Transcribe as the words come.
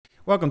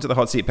Welcome to the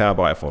Hot Seat powered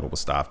by Affordable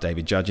Staff.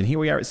 David Judge, and here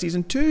we are at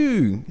Season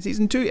 2,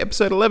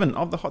 Episode 11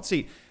 of the Hot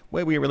Seat,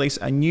 where we release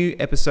a new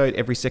episode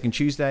every second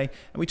Tuesday,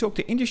 and we talk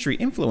to industry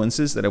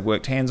influencers that have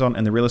worked hands-on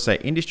in the real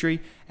estate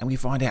industry, and we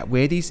find out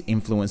where these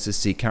influencers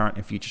see current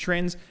and future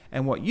trends,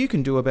 and what you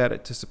can do about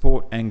it to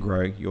support and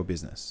grow your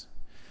business.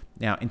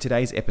 Now, in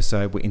today's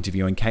episode, we're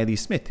interviewing Kaly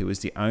Smith, who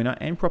is the owner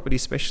and property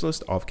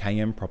specialist of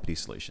KM Property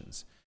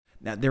Solutions.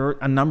 Now, there are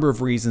a number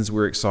of reasons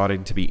we're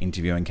excited to be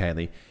interviewing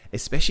Kaly,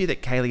 especially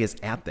that Kaly is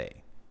out there,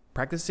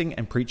 practicing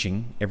and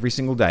preaching every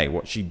single day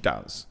what she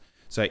does.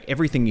 So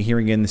everything you're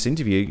hearing in this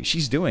interview,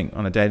 she's doing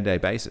on a day-to-day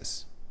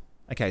basis.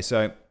 Okay,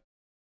 so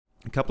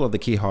a couple of the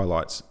key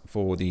highlights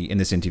in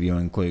this interview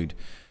include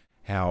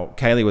how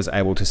Kaly was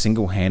able to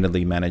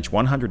single-handedly manage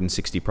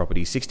 160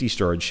 properties, 60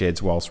 storage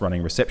sheds whilst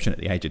running reception at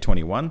the age of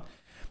 21,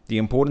 the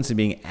importance of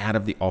being out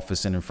of the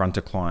office and in front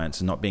of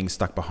clients and not being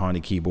stuck behind a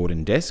keyboard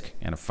and desk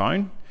and a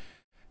phone,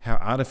 how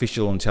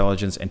artificial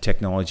intelligence and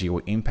technology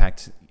will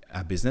impact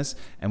our business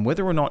and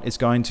whether or not it's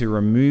going to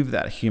remove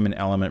that human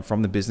element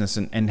from the business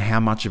and how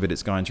much of it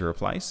it's going to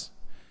replace,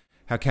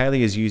 how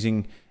Kaly is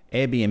using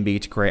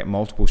Airbnb to create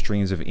multiple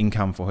streams of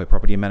income for her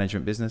property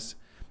management business,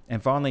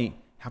 and finally,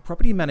 how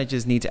property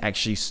managers need to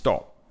actually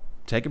stop,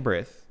 take a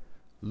breath,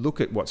 look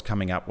at what's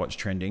coming up, what's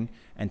trending,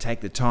 and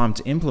take the time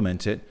to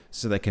implement it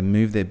so they can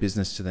move their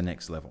business to the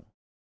next level.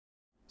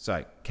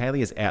 So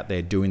Kaly is out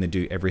there doing the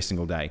do every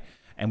single day.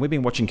 And we've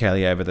been watching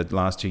Kaly over the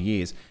last 2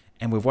 years,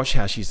 and we've watched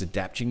how she's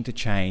adapting to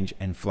change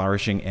and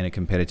flourishing in a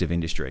competitive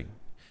industry.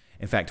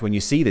 In fact, when you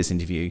see this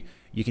interview,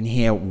 you can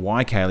hear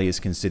why Kaly is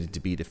considered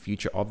to be the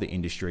future of the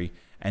industry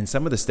and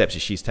some of the steps that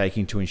she's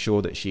taking to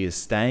ensure that she is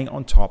staying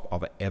on top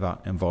of an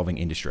ever-evolving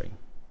industry.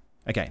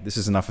 Okay, this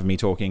is enough of me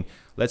talking.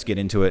 Let's get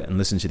into it and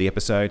listen to the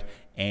episode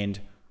and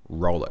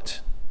roll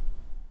it.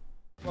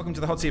 Welcome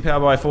to the Hot Seat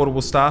powered by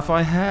Affordable Staff.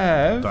 I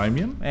have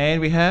Damien. And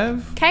we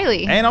have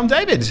Kaly. And I'm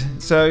David.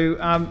 So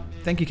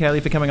thank you,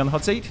 Kaly, for coming on the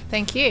Hot Seat.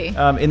 Thank you.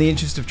 In the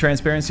interest of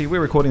transparency, we're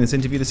recording this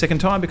interview the second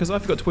time because I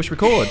forgot to push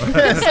record.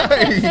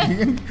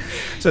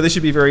 So this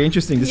should be very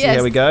interesting to see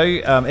how we go.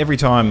 Every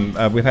time,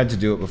 we've had to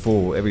do it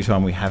before, every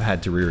time we have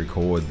had to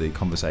re-record, the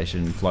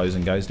conversation flows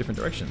and goes different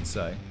directions.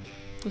 So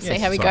we'll see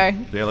how we go.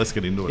 Yeah, let's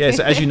get into it. Yeah,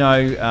 so as you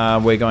know,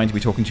 we're going to be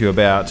talking to you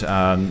about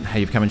how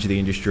you've come into the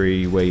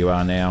industry, where you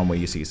are now, and where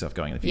you see yourself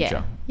going in the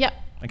future. Yep.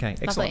 Okay,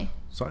 excellent. Lovely.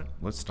 So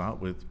let's start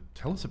with,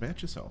 tell us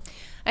about yourself.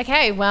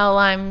 Okay, well,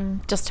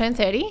 I'm just turned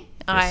 30. Yes.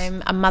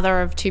 I'm a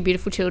mother of two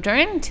beautiful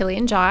children, Tilly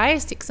and Jai,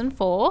 6 and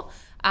 4,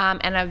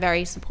 and a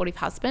very supportive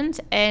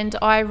husband. And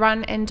I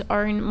run and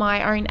own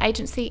my own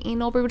agency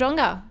in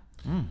Albury-Wodonga.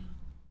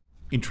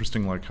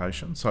 Interesting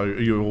location. So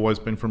you've always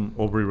been from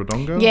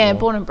Albury-Wodonga? Yeah,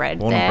 born and bred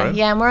born there. And bred?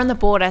 Yeah, and we're on the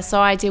border, so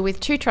I deal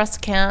with 2 trust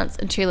accounts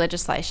and 2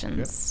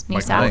 legislations,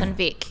 New South and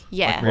Vic.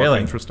 Yeah.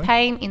 Really? Interesting.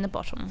 Pain in the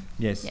bottom.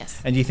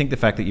 Yes. And do you think the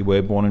fact that you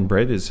were born and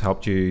bred has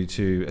helped you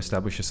to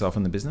establish yourself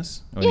in the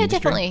business? Or Yeah, industry?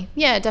 definitely.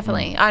 Yeah,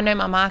 definitely. I know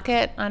my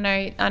market. I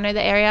know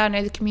the area. I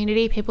know the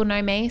community. People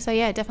know me. So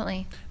yeah,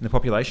 definitely. And the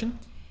population?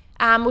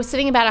 We're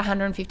sitting about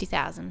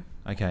 150,000.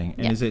 Okay.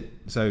 And is it,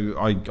 so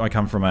I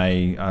come from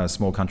a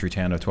small country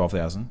town of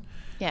 12,000.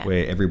 Yeah.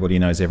 Where everybody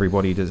knows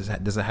everybody. Does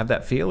it have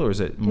that feel, or is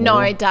it more? No,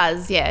 it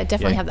does. Yeah, it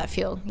definitely have that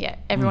feel. Yeah,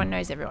 everyone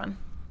knows everyone.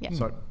 Yeah,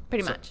 So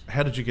pretty much.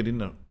 How did you get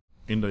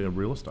into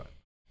real estate?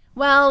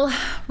 Well,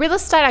 real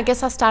estate, I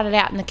guess I started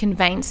out in the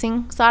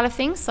conveyancing side of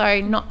things,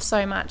 so not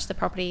so much the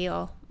property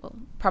or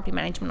property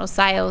management or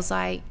sales.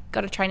 I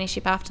got a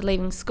traineeship after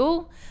leaving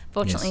school.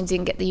 Fortunately,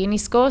 didn't get the uni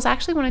scores. I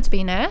actually wanted to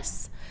be a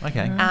nurse.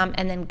 Okay.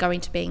 And then go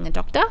into being a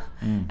doctor.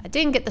 I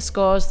didn't get the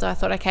scores, so I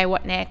thought, okay,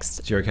 what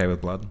next? So you're okay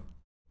with blood?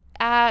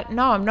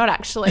 No, I'm not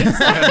actually.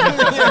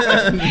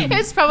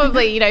 It's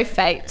probably,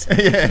 fate.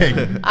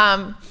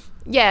 And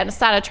I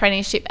started a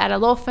traineeship at a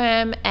law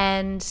firm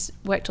and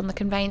worked on the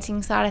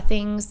conveyancing side of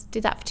things.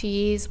 Did that for 2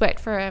 years, worked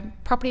for a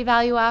property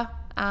valuer,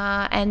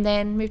 and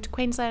then moved to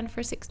Queensland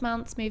for 6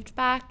 months, moved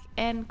back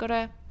and got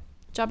a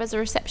job as a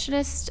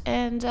receptionist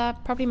and a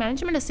property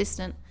management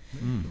assistant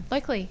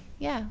locally.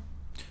 Yeah.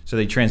 So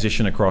the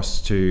transition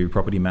across to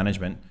property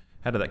management,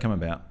 how did that come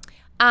about?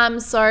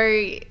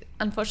 So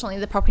unfortunately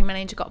the property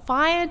manager got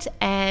fired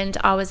and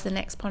I was the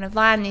next point of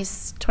line.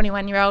 This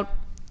 21-year-old,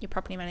 you're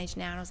property manager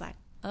now. And I was like,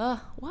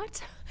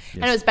 what? Yes.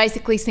 And it was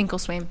basically sink or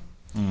swim.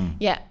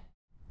 Yeah.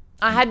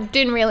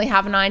 Didn't really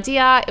have an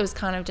idea. It was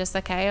kind of just,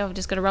 okay, I've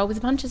just got to roll with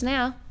the punches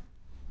now.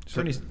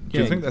 So, do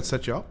you think that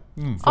set you up?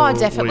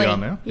 Definitely. Where you are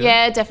now?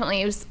 Yeah,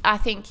 definitely. It was. I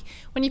think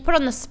when you put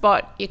on the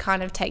spot, you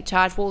kind of take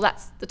charge. Well,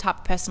 that's the type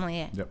of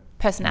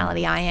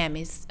personality I am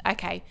is,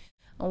 okay,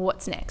 well,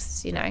 what's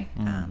next,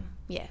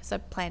 so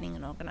planning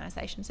and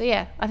organisation. So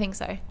yeah, I think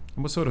so. And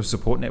what sort of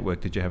support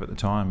network did you have at the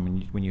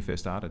time when you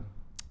first started?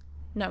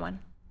 No one.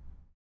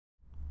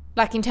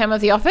 Like in terms of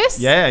the office?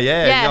 Yeah.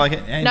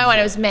 No one,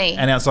 it was me.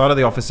 And outside of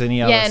the office,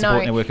 any other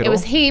support network at all? It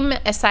was him,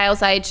 a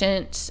sales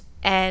agent,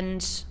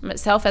 and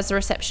myself as a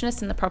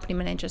receptionist and the property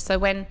manager. So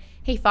when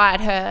he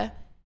fired her,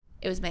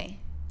 it was me.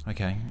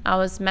 Okay. I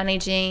was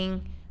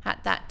managing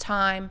at that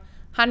time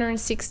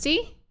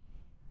 160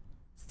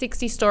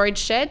 60 storage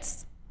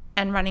sheds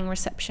and running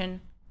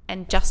reception,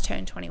 and just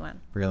turned 21.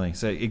 Really?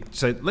 So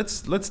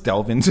let's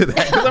delve into that,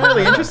 because I'm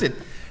really interested.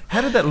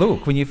 How did that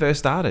look when you first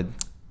started?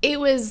 It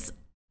was,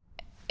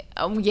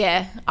 I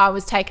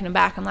was taken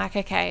aback. I'm like,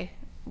 okay,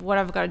 what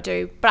have I got to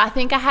do? But I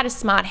think I had a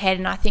smart head,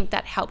 and I think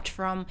that helped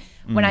from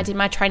when I did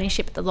my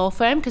traineeship at the law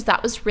firm, because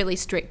that was really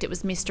strict. It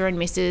was Mr. and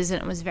Mrs.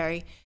 and it was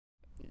very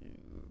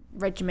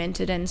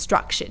regimented and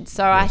structured.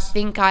 So I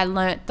think I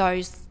learnt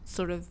those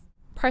sort of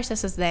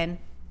processes then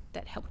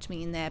that helped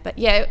me in there. But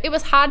yeah, it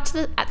was hard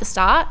at the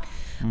start.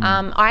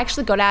 I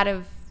actually got out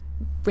of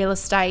real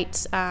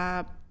estate.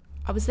 I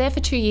was there for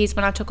 2 years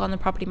when I took on the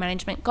property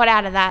management, got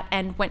out of that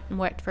and went and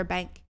worked for a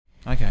bank.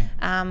 Okay.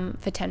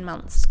 For 10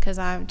 months, because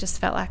I just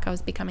felt like I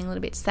was becoming a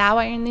little bit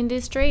sour in the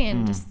industry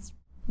and just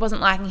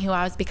wasn't liking who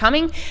I was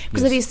becoming,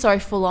 because it is so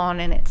full on,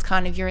 and it's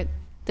kind of, you're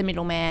the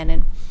middleman,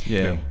 and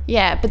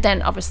but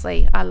then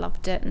obviously I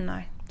loved it,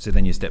 and so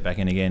then you step back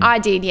in again. I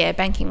did.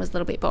 Banking was a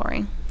little bit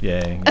boring.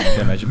 I can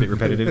imagine a bit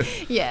repetitive.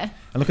 And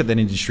look at that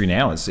industry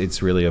now,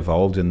 it's really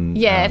evolved, and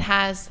it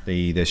has.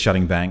 They're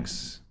shutting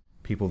banks.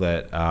 People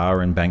that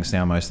are in banks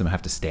now, most of them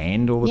have to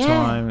stand all the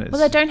time. Well,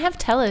 they don't have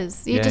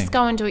tellers. You just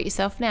go and do it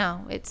yourself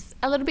now. It's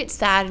a little bit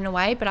sad in a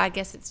way, but I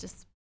guess it's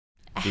just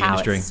how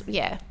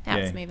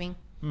it's moving.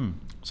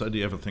 So do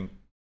you ever think,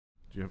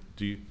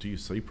 do you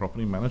see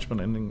property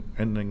management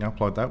ending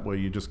up like that, where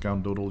you just go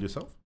and do it all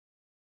yourself?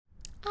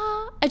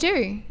 I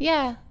do,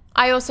 yeah.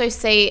 I also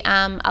see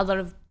a lot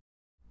of,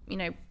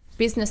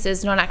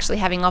 businesses not actually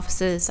having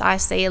offices. I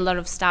see a lot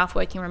of staff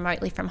working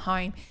remotely from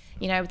home.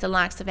 With the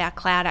likes of our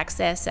cloud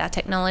access, our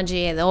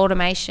technology, the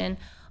automation,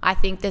 I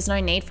think there's no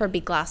need for a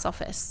big glass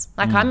office.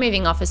 I'm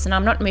moving office, and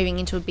I'm not moving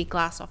into a big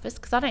glass office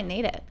because I don't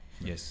need it.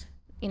 Yes.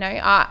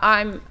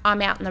 I'm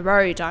out on the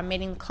road. I'm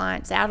meeting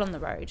clients out on the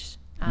road.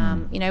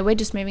 We're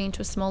just moving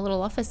into a small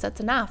little office. That's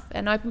enough.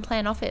 An open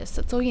plan office.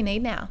 That's all you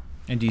need now.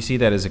 And do you see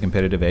that as a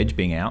competitive edge,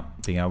 being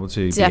able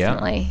to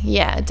definitely. be out?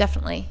 Yeah,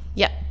 definitely.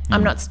 Yep.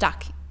 I'm not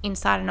stuck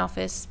inside an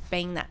office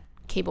being that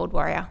keyboard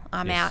warrior.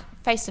 I'm out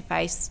face to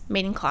face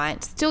meeting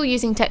clients, still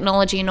using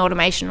technology and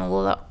automation,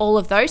 all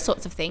of those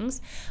sorts of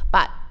things,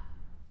 but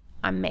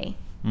I'm me.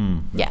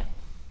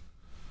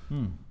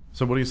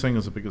 So what are you seeing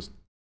as the biggest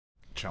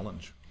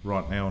challenge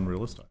right now in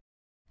real estate?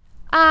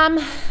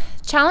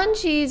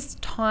 Challenge is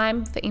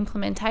time for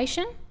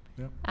implementation.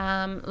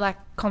 Like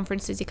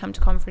conferences, you come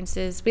to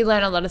conferences, we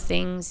learn a lot of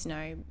things,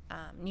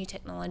 new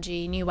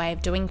technology, new way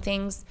of doing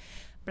things,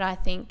 but I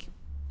think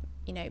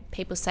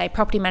people say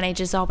property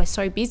managers, we're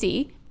so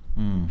busy,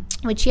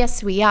 which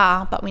yes, we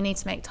are, but we need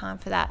to make time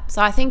for that.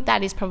 So I think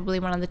that is probably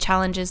one of the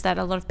challenges, that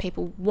a lot of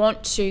people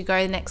want to go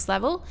to the next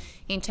level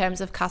in terms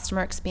of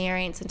customer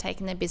experience and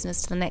taking their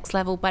business to the next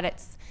level, but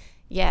it's,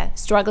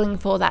 struggling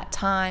for that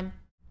time.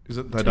 Is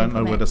it they don't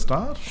know where to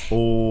start?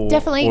 Or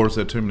definitely. Or is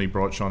there too many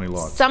bright, shiny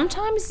lights?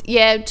 Sometimes,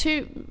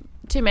 too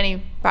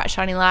many bright,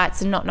 shiny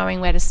lights and not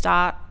knowing where to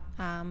start.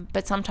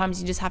 But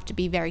sometimes you just have to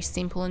be very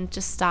simple and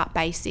just start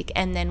basic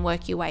and then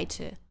work your way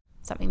to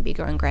something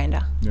bigger and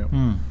grander. Yeah.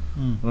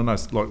 And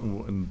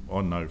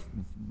I know,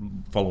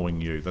 following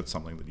you, that's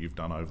something that you've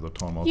done over the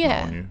time I've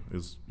known you,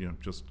 is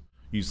just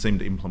you seem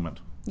to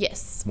implement.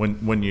 Yes.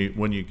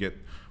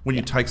 When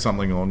you take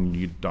something on,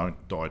 you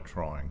don't die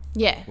trying.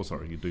 Yeah. Well,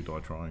 sorry, you do die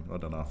trying. I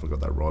don't know if I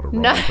got that right or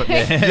wrong. No. But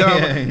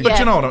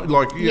you know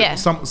what?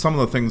 Some of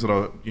the things that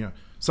are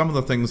some of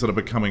the things that are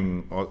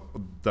becoming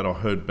that I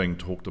heard being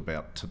talked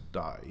about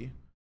today.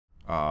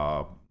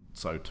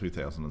 So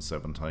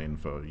 2017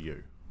 for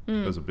you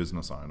as a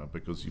business owner,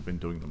 because you've been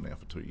doing them now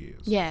for 2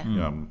 years. Yeah.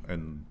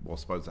 And I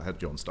suppose I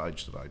had you on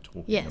stage today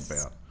talking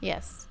about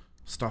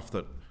stuff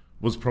that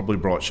was probably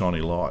bright,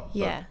 shiny light.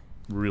 Yeah.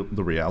 But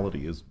the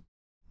reality is,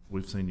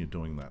 we've seen you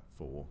doing that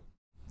for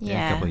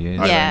a couple of years.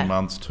 18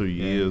 months, 2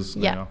 years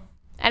now.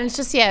 And it's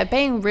just,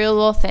 being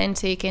real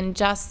authentic and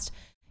just,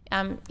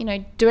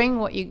 doing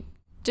what you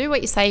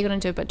say you're going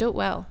to do, but do it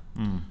well.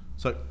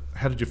 So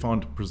how did you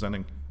find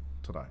presenting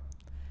today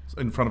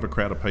in front of a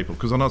crowd of people?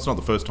 Because I know it's not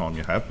the first time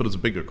you have, but it's a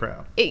bigger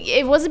crowd.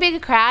 It was a bigger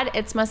crowd.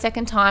 It's my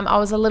second time. I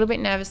was a little bit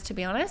nervous, to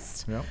be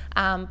honest.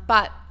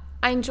 But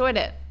I enjoyed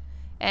it.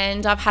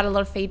 And I've had a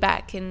lot of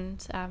feedback, and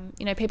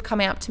people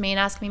coming up to me and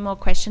asking me more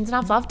questions, and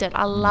I've loved it.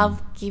 I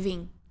love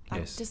giving.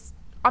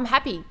 I'm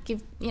happy.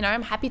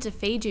 I'm happy to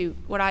feed you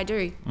what I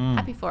do.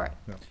 Happy for it.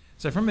 Yeah.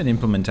 So from an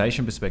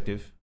implementation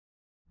perspective,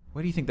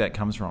 where do you think that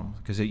comes from?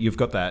 Because you've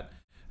got that.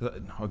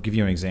 I'll give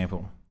you an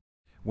example.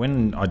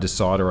 When I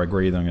decide or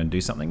agree that I'm going to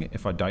do something,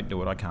 if I don't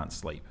do it, I can't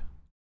sleep.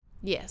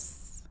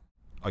 Yes.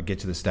 I get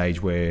to the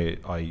stage where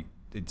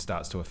it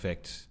starts to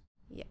affect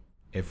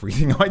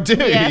everything I do.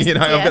 Yes,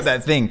 I've got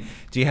that thing.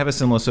 Do you have a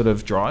similar sort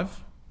of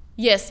drive?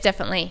 Yes,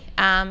 definitely.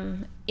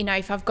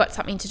 If I've got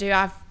something to do,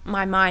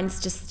 my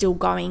mind's just still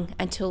going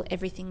until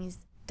everything is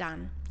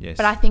done. Yes.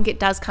 But I think it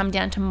does come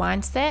down to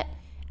mindset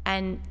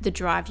and the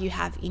drive you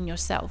have in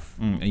yourself.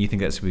 And you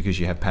think that's because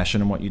you have passion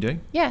in what you do?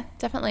 Yeah,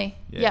 definitely.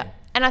 Yeah.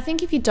 And I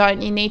think if you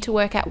don't, you need to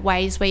work out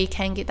ways where you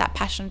can get that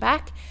passion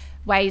back,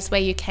 ways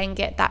where you can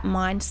get that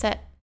mindset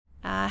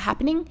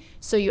happening,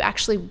 so you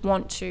actually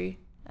want to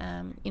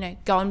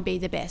go and be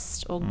the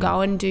best or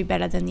go and do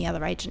better than the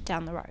other agent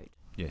down the road.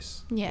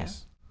 Yes. Yeah.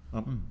 Yes.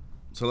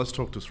 So let's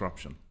talk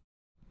disruption.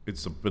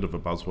 It's a bit of a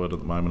buzzword at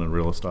the moment in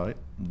real estate.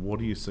 What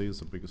do you see as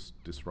the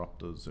biggest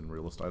disruptors in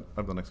real estate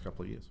over the next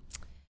couple of years?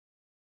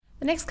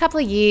 The next couple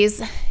of years,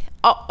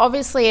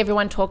 obviously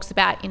everyone talks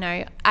about,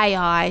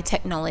 AI,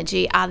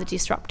 technology are the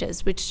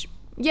disruptors, which,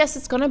 yes,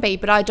 it's going to be,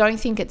 but I don't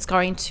think it's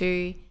going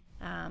to,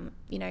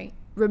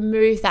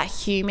 remove that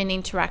human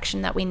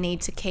interaction that we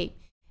need to keep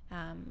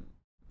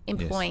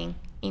employing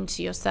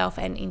into yourself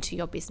and into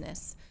your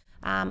business.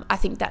 I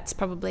think that's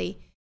probably,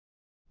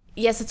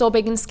 yes, it's all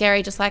big and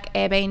scary, just like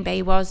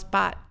Airbnb was,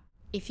 but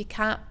if you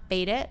can't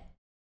beat it,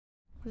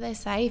 what do they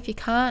say? If you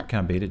can't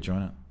beat it,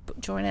 join it.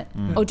 Join it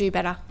or do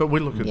better. But we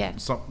look at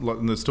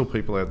and there's still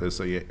people out there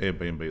see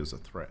Airbnb as a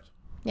threat.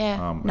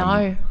 Yeah,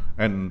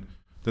 And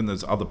then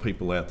there's other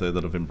people out there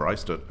that have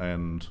embraced it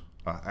and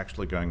are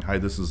actually going, hey,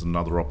 this is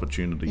another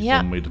opportunity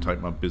for me to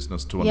take my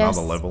business to another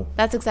level.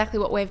 That's exactly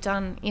what we've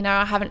done.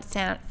 I haven't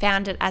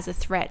found it as a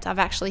threat. I've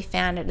actually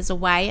found it as a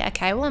way,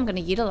 okay, well, I'm going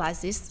to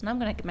utilise this and I'm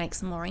going to make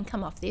some more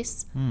income off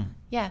this.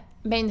 Yeah,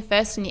 being the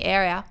first in your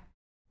area,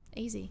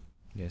 easy.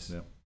 Yes.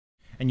 Yep.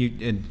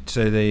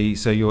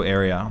 So your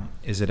area,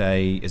 is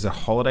a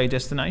holiday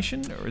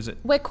destination or is it?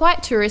 We're quite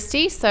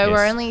touristy, so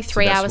we're only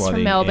 3 hours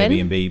from Melbourne.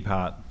 Airbnb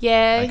part.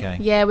 Yeah. Okay.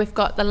 Yeah, we've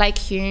got the Lake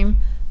Hume.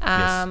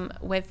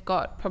 We've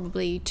got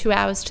probably 2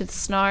 hours to the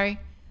snow,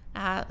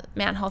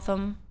 Mount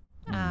Hotham.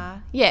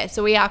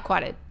 So we are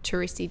quite a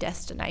touristy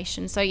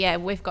destination. So yeah,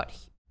 we've got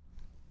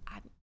a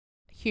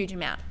huge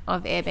amount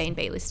of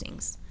Airbnb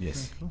listings.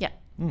 Yes. Yeah.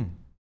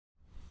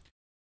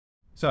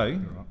 So.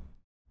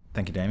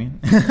 Thank you, Damien.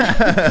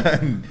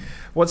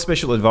 What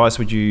special advice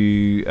would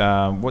you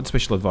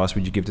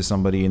give to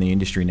somebody in the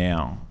industry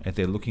now if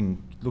they're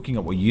looking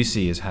at what you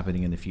see as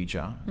happening in the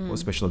future? What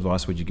special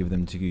advice would you give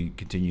them to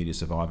continue to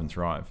survive and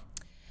thrive?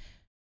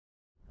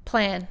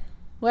 Plan.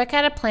 Work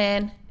out a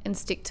plan and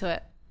stick to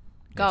it.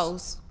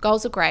 Goals. Yes.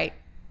 Goals are great.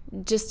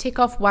 Just tick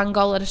off one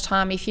goal at a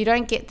time. If you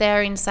don't get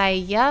there and say,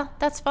 yeah,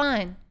 that's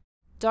fine.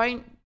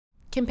 Don't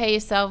compare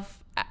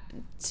yourself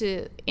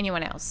to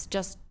anyone else.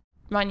 Just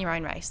run your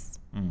own race.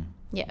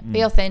 Be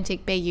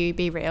authentic, be you,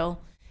 be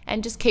real,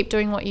 and just keep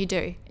doing what you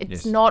do.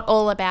 It's not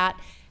all about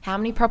how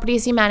many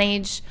properties you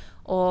manage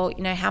or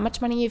how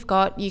much money you've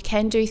got. You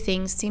can do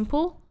things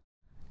simple,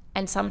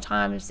 and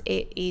sometimes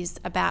it is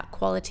about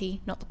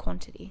quality, not the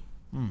quantity.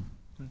 Cool.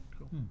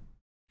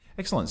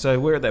 Excellent. So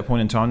we're at that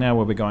point in time now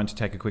where we're going to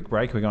take a quick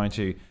break. We're going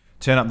to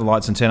turn up the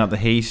lights and turn up the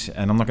heat,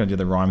 and I'm not going to do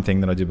the rhyme thing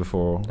that I did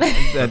before.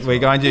 We're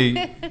going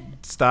to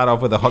start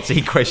off with the hot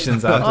seat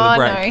questions after the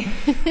break.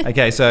 No.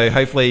 Okay, so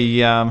hopefully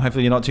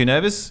you're not too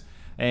nervous,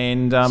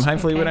 and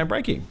hopefully we don't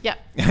break you. Yep.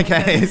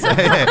 Okay, so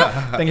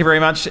thank you very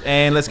much,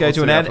 and let's go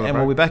to an ad, and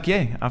we'll be back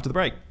after the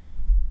break.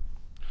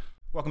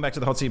 Welcome back to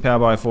the Hot Seat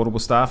powered by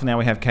Affordable Staff. Now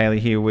we have Kaly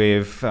here.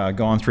 We've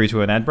gone through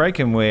to an ad break,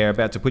 and we're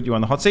about to put you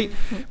on the hot seat,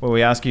 where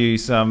we ask you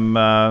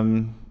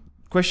some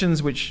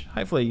questions which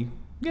hopefully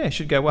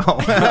should go well.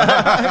 Or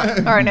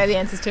I know the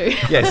answers to.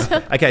 Yes.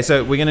 Okay,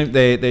 so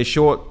they're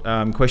short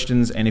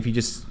questions, and if you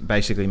just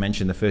basically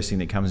mention the first thing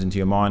that comes into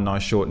your mind,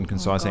 nice, short and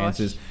concise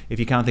answers. If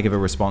you can't think of a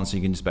response, you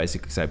can just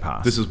basically say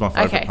pass. This is my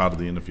favourite part of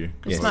the interview.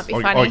 This might be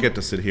funny. I get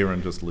to sit here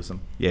and just listen.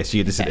 Yes,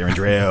 you get to sit there and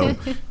drill.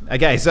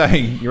 Okay, so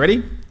you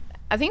ready?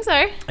 I think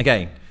so.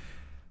 Okay.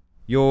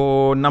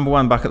 Your number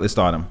one bucket list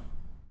item.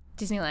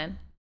 Disneyland.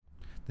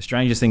 The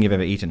strangest thing you've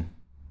ever eaten.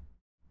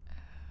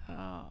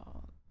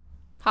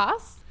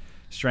 Pass.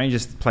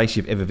 Strangest place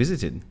you've ever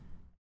visited.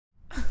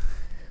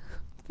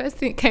 First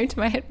thing that came to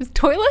my head was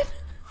toilet.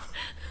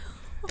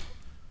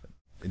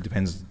 It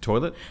depends.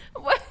 Toilet?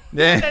 What?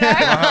 Yeah.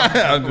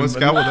 I don't know. Let's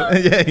go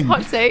with it. Yeah.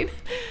 Hot seat.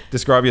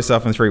 Describe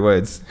yourself in 3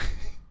 words.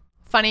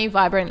 Funny,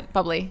 vibrant,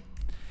 bubbly.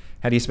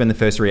 How do you spend the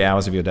first 3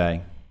 hours of your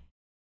day?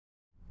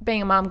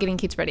 Being a mum, getting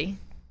kids ready.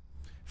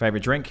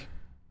 Favourite drink?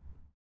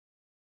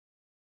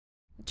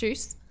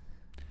 Juice.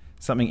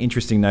 Something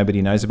interesting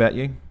nobody knows about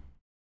you?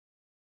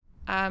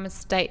 I'm a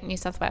state New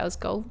South Wales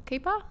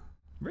goalkeeper.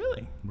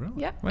 Really?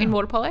 Yeah, Wow. in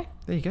water polo.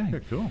 There you go. Yeah,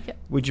 cool. Yep.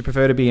 Would you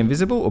prefer to be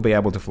invisible or be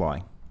able to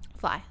fly?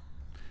 Fly.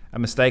 A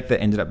mistake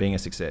that ended up being a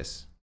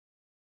success?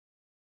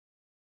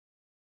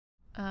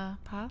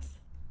 Pass.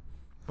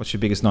 What's your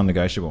biggest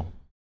non-negotiable?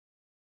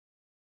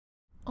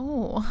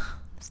 Oh,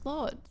 there's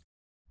lots.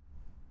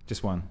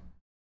 Just one.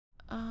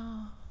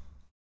 I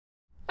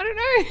don't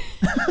know.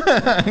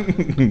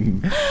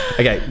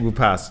 Okay, we'll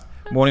pass.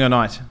 Morning or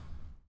night?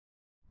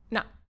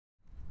 No.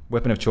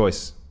 Weapon of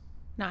choice?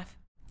 Knife.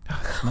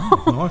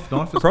 Knife.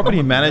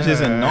 Property managers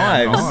and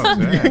knives.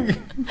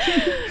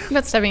 I'm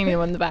not stabbing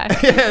anyone in the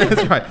back. Yeah,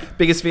 that's right.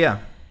 Biggest fear?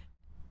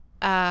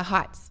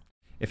 Heights.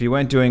 If you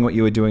weren't doing what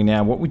you were doing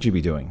now, what would you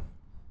be doing?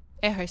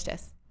 Air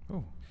hostess.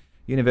 Ooh.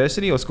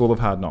 University or School of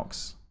Hard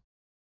Knocks?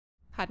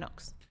 Hard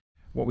knocks.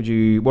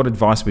 What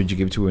advice would you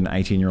give to an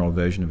 18-year-old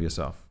version of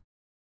yourself?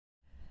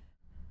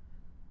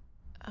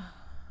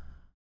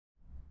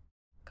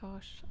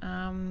 Gosh.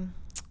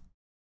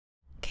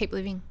 Keep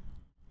living.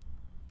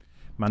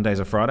 Mondays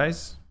or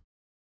Fridays?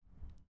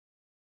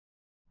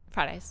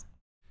 Fridays.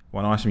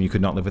 One item you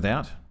could not live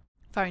without?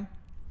 Phone.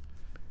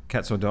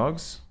 Cats or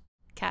dogs?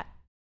 Cat.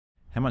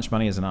 How much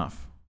money is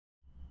enough?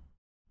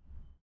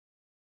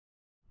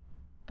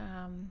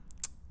 I'm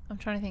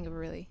trying to think of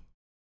really.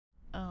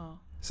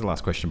 It's the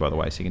last question, by the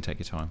way, so you can take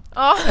your time.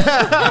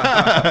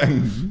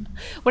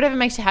 Whatever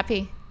makes you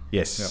happy.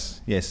 Yes. Yep.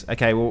 Yes.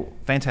 Okay. Well,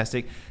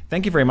 fantastic.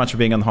 Thank you very much for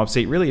being on the hot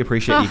seat. Really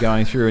appreciate you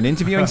going through and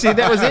interviewing. See,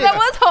 that was it. That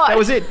was hot. That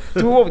was it.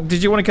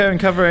 Did you want to go and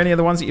cover any of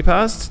the ones that you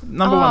passed?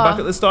 Number one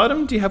bucket list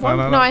item. Do you have one?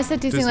 No, I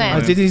said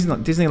Disneyland.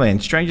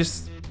 Disneyland.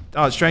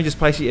 Strangest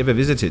place you ever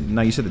visited.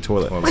 No, you said the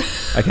toilet.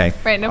 Okay.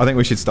 Random. I think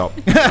we should stop.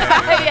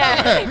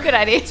 Yeah, good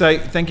idea. So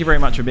thank you very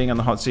much for being on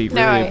the hot seat.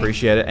 Really No.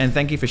 appreciate it. And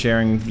thank you for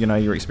sharing,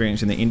 your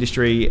experience in the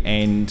industry,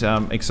 and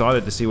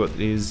excited to see what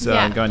is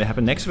going to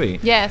happen next week.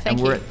 Yeah, thank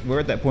you. We're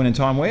at that point in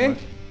time where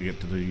you get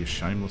to do your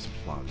shameless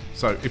plug.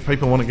 So if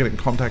people want to get in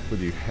contact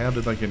with you, how do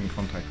they get in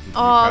contact with you,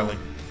 Kaly?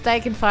 They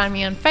can find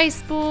me on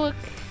Facebook,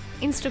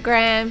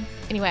 Instagram,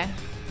 anywhere.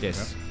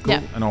 Yes. Cool.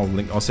 Yep. And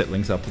I'll set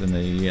links up in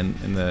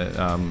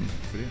the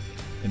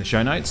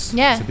show notes.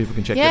 Yeah. So people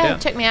can check that out.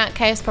 Check me out,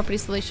 KS Property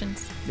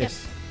Solutions.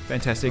 Yes. Yep.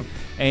 Fantastic.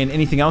 And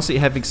anything else that you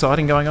have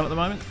exciting going on at the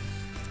moment?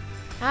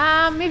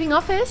 Moving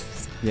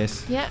office.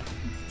 Yes. Yeah.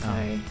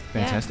 So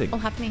fantastic. all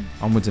happening.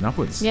 Onwards and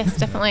upwards. Yes,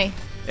 definitely.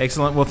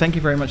 Excellent. Well, thank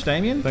you very much,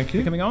 Damien. Thank you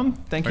for coming on.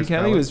 Thanks, you,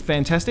 Kaly. Kaly. It was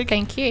fantastic.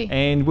 Thank you.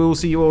 And we'll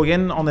see you all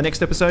again on the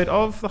next episode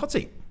of The Hot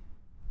Seat.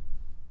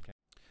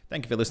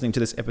 Thank you for listening to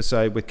this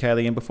episode with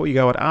Kaly. And before you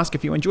go, I'd ask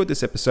if you enjoyed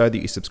this episode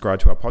that you subscribe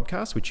to our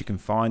podcast, which you can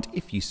find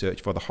if you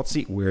search for The Hot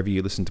Seat wherever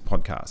you listen to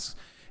podcasts,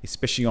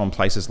 especially on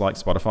places like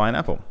Spotify and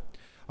Apple.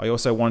 I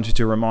also wanted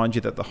to remind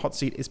you that The Hot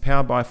Seat is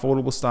powered by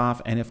affordable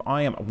staff, and if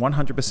I am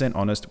 100%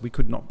 honest, we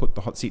could not put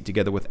The Hot Seat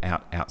together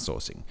without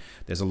outsourcing.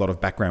 There's a lot of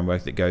background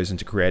work that goes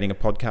into creating a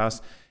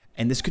podcast,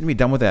 and this couldn't be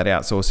done without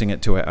outsourcing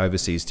it to our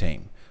overseas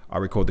team. I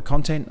record the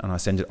content and I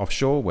send it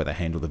offshore, where they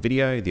handle the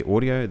video, the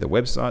audio, the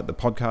website, the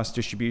podcast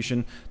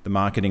distribution, the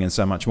marketing, and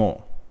so much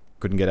more.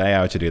 Couldn't get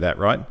AI to do that,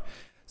 right?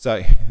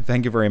 So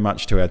thank you very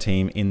much to our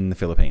team in the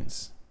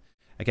Philippines.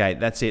 Okay,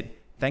 that's it.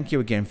 Thank you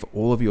again for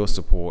all of your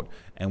support,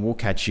 and we'll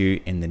catch you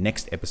in the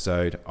next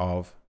episode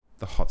of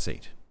The Hot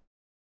Seat.